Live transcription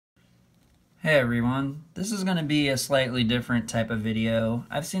Hey everyone, this is going to be a slightly different type of video.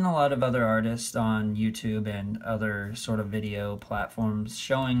 I've seen a lot of other artists on YouTube and other sort of video platforms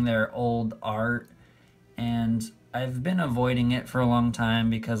showing their old art, and I've been avoiding it for a long time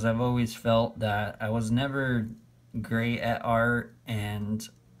because I've always felt that I was never great at art, and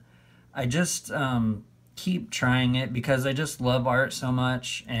I just keep trying it because I just love art so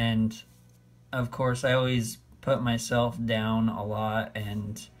much, and of course I always put myself down a lot,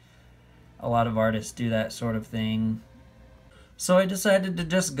 and a lot of artists do that sort of thing. So I decided to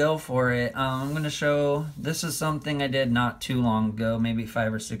just go for it. I'm going to show, this is something I did not too long ago, maybe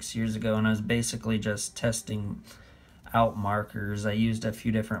 5 or 6 years ago, and I was basically just testing out markers. I used a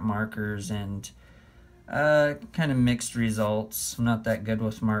few different markers and kind of mixed results. I'm not that good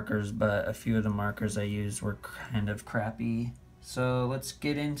with markers, but a few of the markers I used were kind of crappy. So let's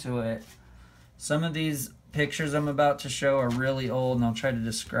get into it. Some of these pictures I'm about to show are really old, and I'll try to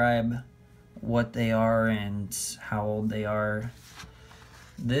describe what they are and how old they are.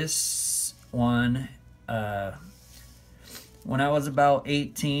 This one, when I was about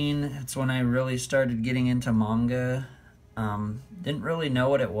 18, it's when I really started getting into manga. Didn't really know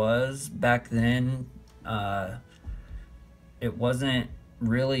what it was back then. It wasn't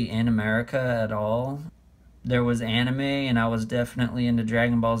really in America at all. There was anime, and I was definitely into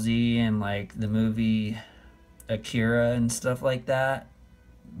Dragon Ball Z and like the movie Akira and stuff like that,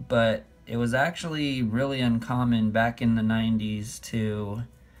 but it was actually really uncommon back in the 90s to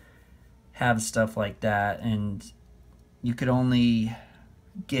have stuff like that, and you could only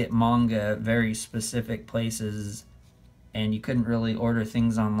get manga at very specific places, and you couldn't really order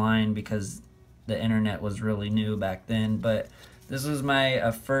things online because the internet was really new back then. But this was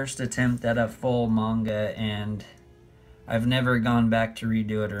my first attempt at a full manga, and I've never gone back to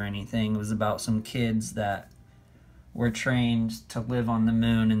redo it or anything. It was about some kids that were trained to live on the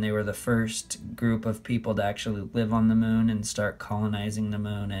moon, and they were the first group of people to actually live on the moon and start colonizing the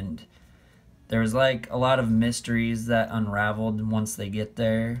moon. And there was like a lot of mysteries that unraveled once they get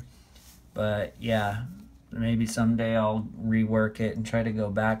there. But yeah, maybe someday I'll rework it and try to go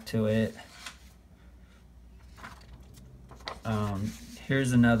back to it.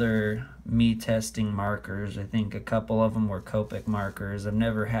 Here's another me testing markers. I think a couple of them were Copic markers. I've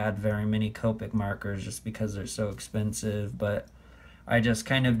never had very many Copic markers just because they're so expensive, but I just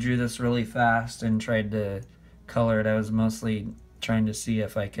kind of drew this really fast and tried to color it. I was mostly trying to see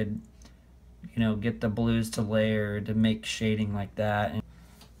if I could, get the blues to layer to make shading like that.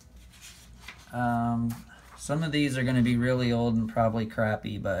 Some of these are going to be really old and probably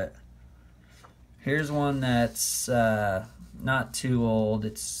crappy, but here's one that's not too old.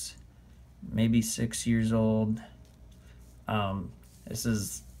 It's maybe 6 years old. This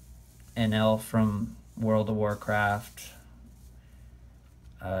is an elf from World of Warcraft.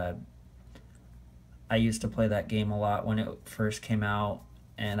 I used to play that game a lot when it first came out,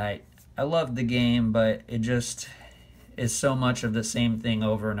 and I loved the game, but it just is so much of the same thing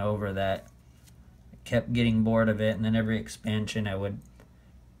over and over that I kept getting bored of it, and then every expansion I would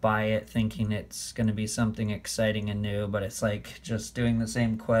buy it thinking it's going to be something exciting and new, but it's like just doing the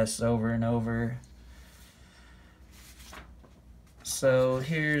same quests over and over. So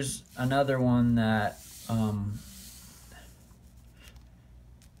here's another one that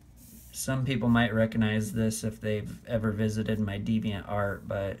some people might recognize this if they've ever visited my DeviantArt,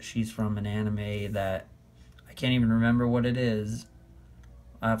 but she's from an anime that I can't even remember what it is.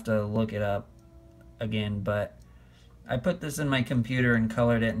 I'll have to look it up again, but I put this in my computer and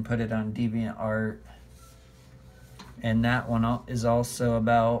colored it and put it on DeviantArt. And that one is also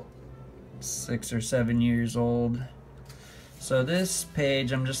about 6 or 7 years old. So this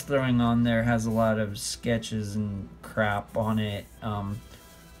page I'm just throwing on there has a lot of sketches and crap on it.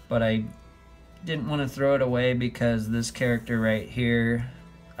 But I didn't want to throw it away because this character right here,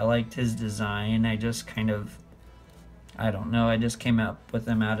 I liked his design. I just I don't know, I just came up with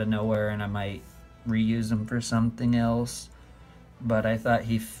him out of nowhere, and I might reuse him for something else, but I thought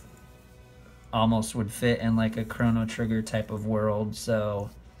he almost would fit in like a Chrono Trigger type of world,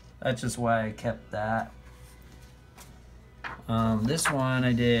 so that's just why I kept that. This one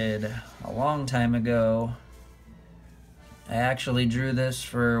I did a long time ago. I actually drew this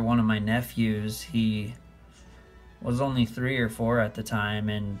for one of my nephews. He was only 3 or 4 at the time,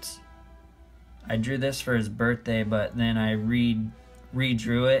 and I drew this for his birthday, but then I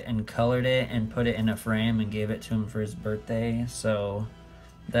redrew it and colored it and put it in a frame and gave it to him for his birthday. So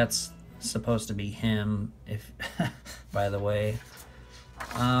that's supposed to be him, if by the way.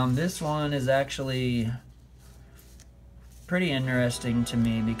 This one is actually pretty interesting to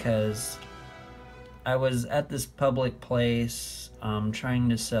me because I was at this public place trying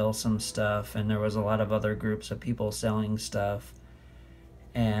to sell some stuff, and there was a lot of other groups of people selling stuff,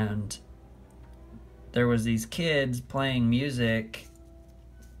 and there was these kids playing music,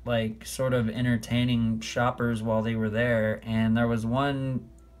 like sort of entertaining shoppers while they were there, and there was one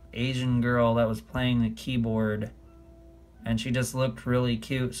Asian girl that was playing the keyboard, and she just looked really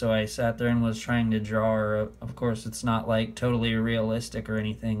cute, so I sat there and was trying to draw her. Of course, it's not like totally realistic or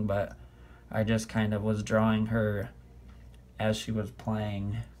anything, but I just kind of was drawing her as she was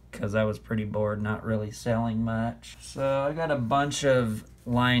playing because I was pretty bored, not really selling much. So I got a bunch of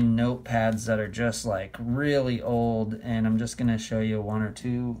lined notepads that are just like really old, and I'm just gonna show you one or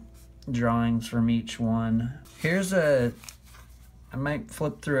two drawings from each one. I might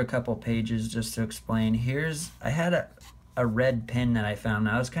flip through a couple pages just to explain. I had a red pen that I found.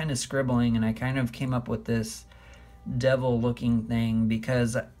 I was kind of scribbling, and I kind of came up with this devil looking thing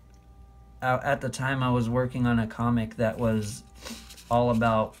because at the time I was working on a comic that was all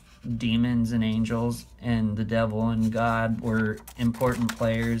about demons and angels, and the devil and God were important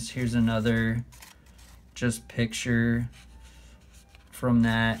players. Here's another just picture from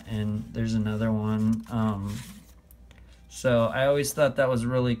that, and there's another one. So I always thought that was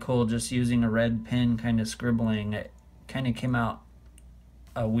really cool, just using a red pen, kind of scribbling. It kind of came out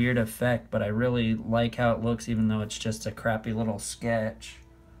a weird effect, but I really like how it looks, even though it's just a crappy little sketch.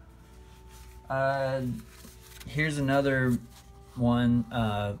 Here's another one.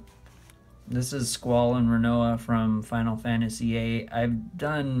 This is Squall and Renoa from Final Fantasy VIII. I've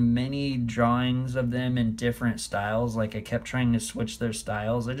done many drawings of them in different styles. Like, I kept trying to switch their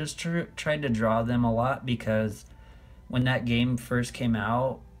styles. I just tried to draw them a lot because when that game first came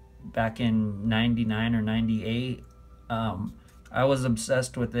out back in 99 or 98, I was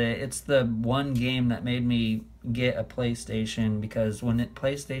obsessed with it. It's the one game that made me get a PlayStation, because when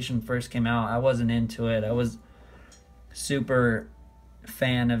PlayStation first came out, I wasn't into it. I was super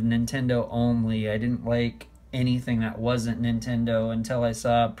fan of Nintendo only. I didn't like anything that wasn't Nintendo until I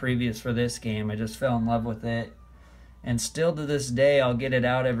saw previews for this game. I just fell in love with it. And still to this day, I'll get it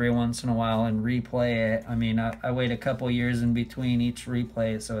out every once in a while and replay it. I mean, I wait a couple years in between each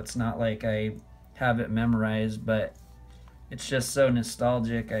replay, so it's not like I have it memorized, but it's just so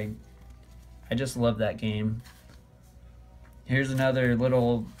nostalgic. I just love that game. Here's another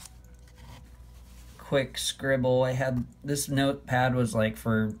little quick scribble. I had this notepad was like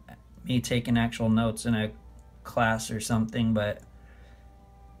for me taking actual notes in a class or something, but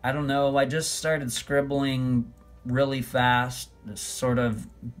I don't know. I just started scribbling really fast, this sort of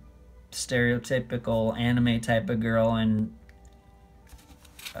stereotypical anime type of girl, and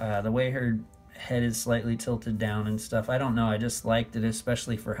the way her head is slightly tilted down and stuff. I don't know, I just liked it,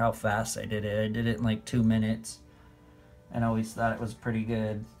 especially for how fast I did it. I did it in like 2 minutes and I always thought it was pretty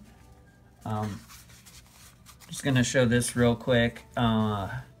good. Just gonna show this real quick.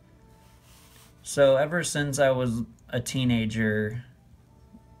 So ever since I was a teenager,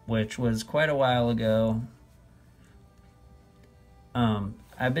 which was quite a while ago,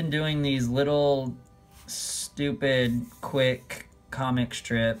 I've been doing these little stupid quick comic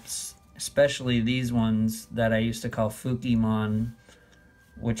strips, especially these ones that I used to call Fukimon,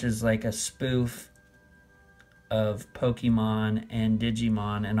 which is like a spoof of Pokemon and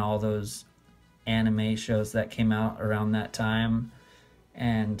Digimon and all those anime shows that came out around that time.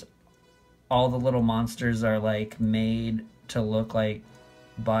 And all the little monsters are like made to look like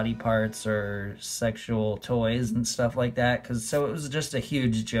body parts or sexual toys and stuff like that, so it was just a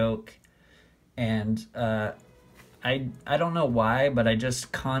huge joke. And I don't know why, but I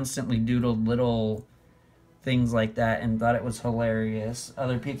just constantly doodled little things like that and thought it was hilarious.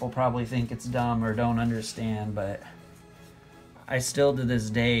 Other people probably think it's dumb or don't understand, but I still to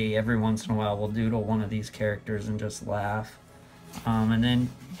this day every once in a while will doodle one of these characters and just laugh. And then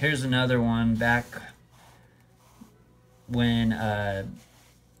here's another one back when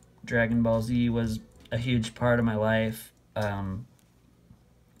Dragon Ball Z was a huge part of my life.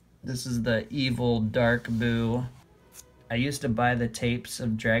 This is the evil Dark Boo. I used to buy the tapes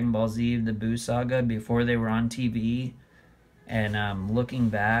of Dragon Ball Z, the Boo Saga, before they were on TV. And looking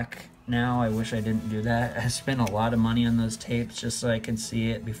back now, I wish I didn't do that. I spent a lot of money on those tapes just so I could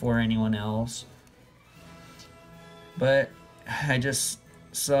see it before anyone else. But I just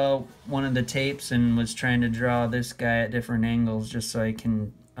saw one of the tapes and was trying to draw this guy at different angles just so I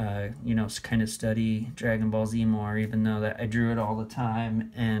can you know, kind of study Dragon Ball Z more, even though that I drew it all the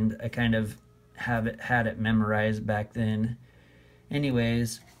time and I kind of had it memorized back then.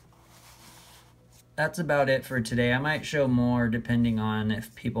 Anyways, that's about it for today. I might show more depending on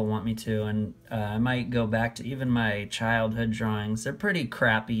if people want me to, and I might go back to even my childhood drawings. They're pretty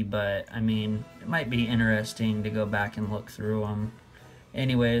crappy, but I mean, it might be interesting to go back and look through them.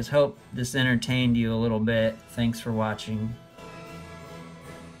 Anyways, hope this entertained you a little bit. Thanks for watching.